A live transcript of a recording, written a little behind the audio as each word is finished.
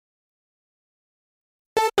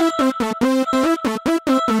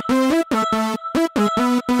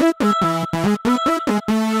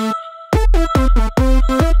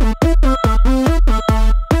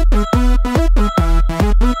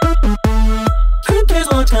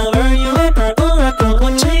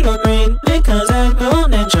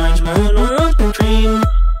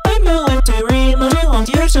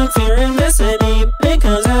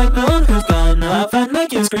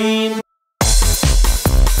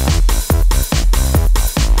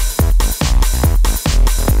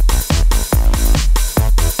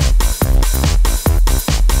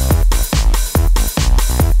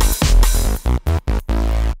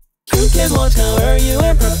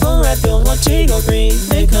go green,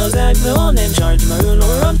 because I'm the one in charge, maroon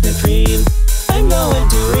or up the cream. I'm going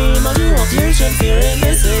to remodel you of your shit here in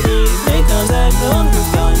the city, because I'm the one who's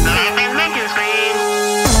gone. And make you scream.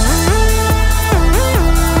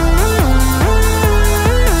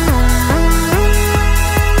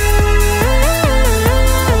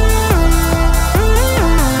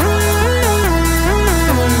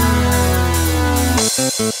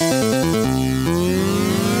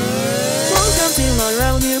 Welcome to my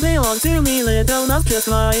realm, you belong to me, little not just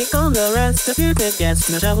like all the rest of you could guess.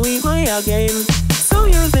 Now shall we play a game? So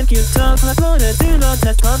you think you tough, let's load it to the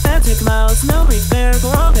test. Pathetic mouse, now prepare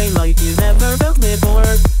for a pain like you've never felt before.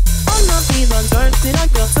 I'm not even started,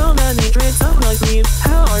 I've got so many tricks up my sleeve.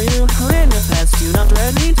 How are you? In the past, you're not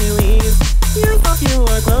ready to leave. You thought you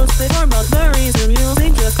were close before, but very soon you'll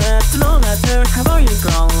think just that. No matter how far you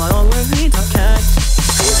crawl, I always need a cat.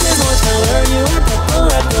 Say what color you are, purple,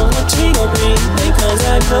 red, gold, or green, because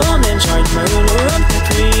I'm the one in charge, maroon or up the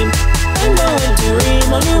cream. I'm going to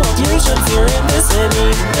remodel you of your shit here in the city,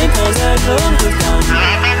 because I'm the one who's gone.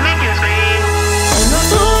 And make you scream. I'm not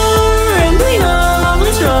boring, clean up,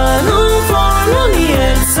 always struggle for money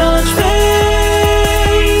and such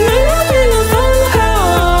pain. I'm looking at fun,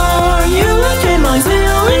 how are you looking my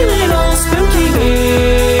silly little spooky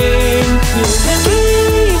game? You can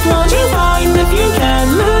keep what you find if you can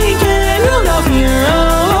make it out of here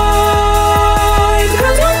alive.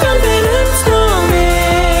 Cause your confidence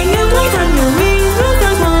coming, and my friend you'll be the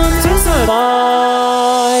first one to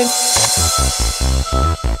survive.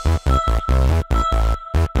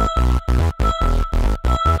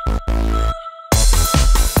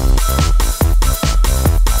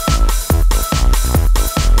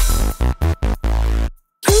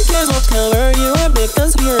 Who cares what color you are,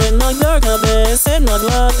 because you're in my dark abyss, and not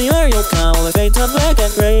what the air you'll call if it's black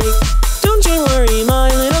and grey. Don't you worry, my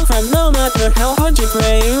little friend, no matter how hard you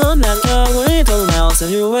pray, on that little mouse,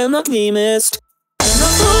 and you will not be missed. I'm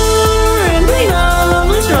not poor and we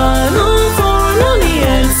always struggle for money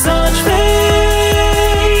and such pain.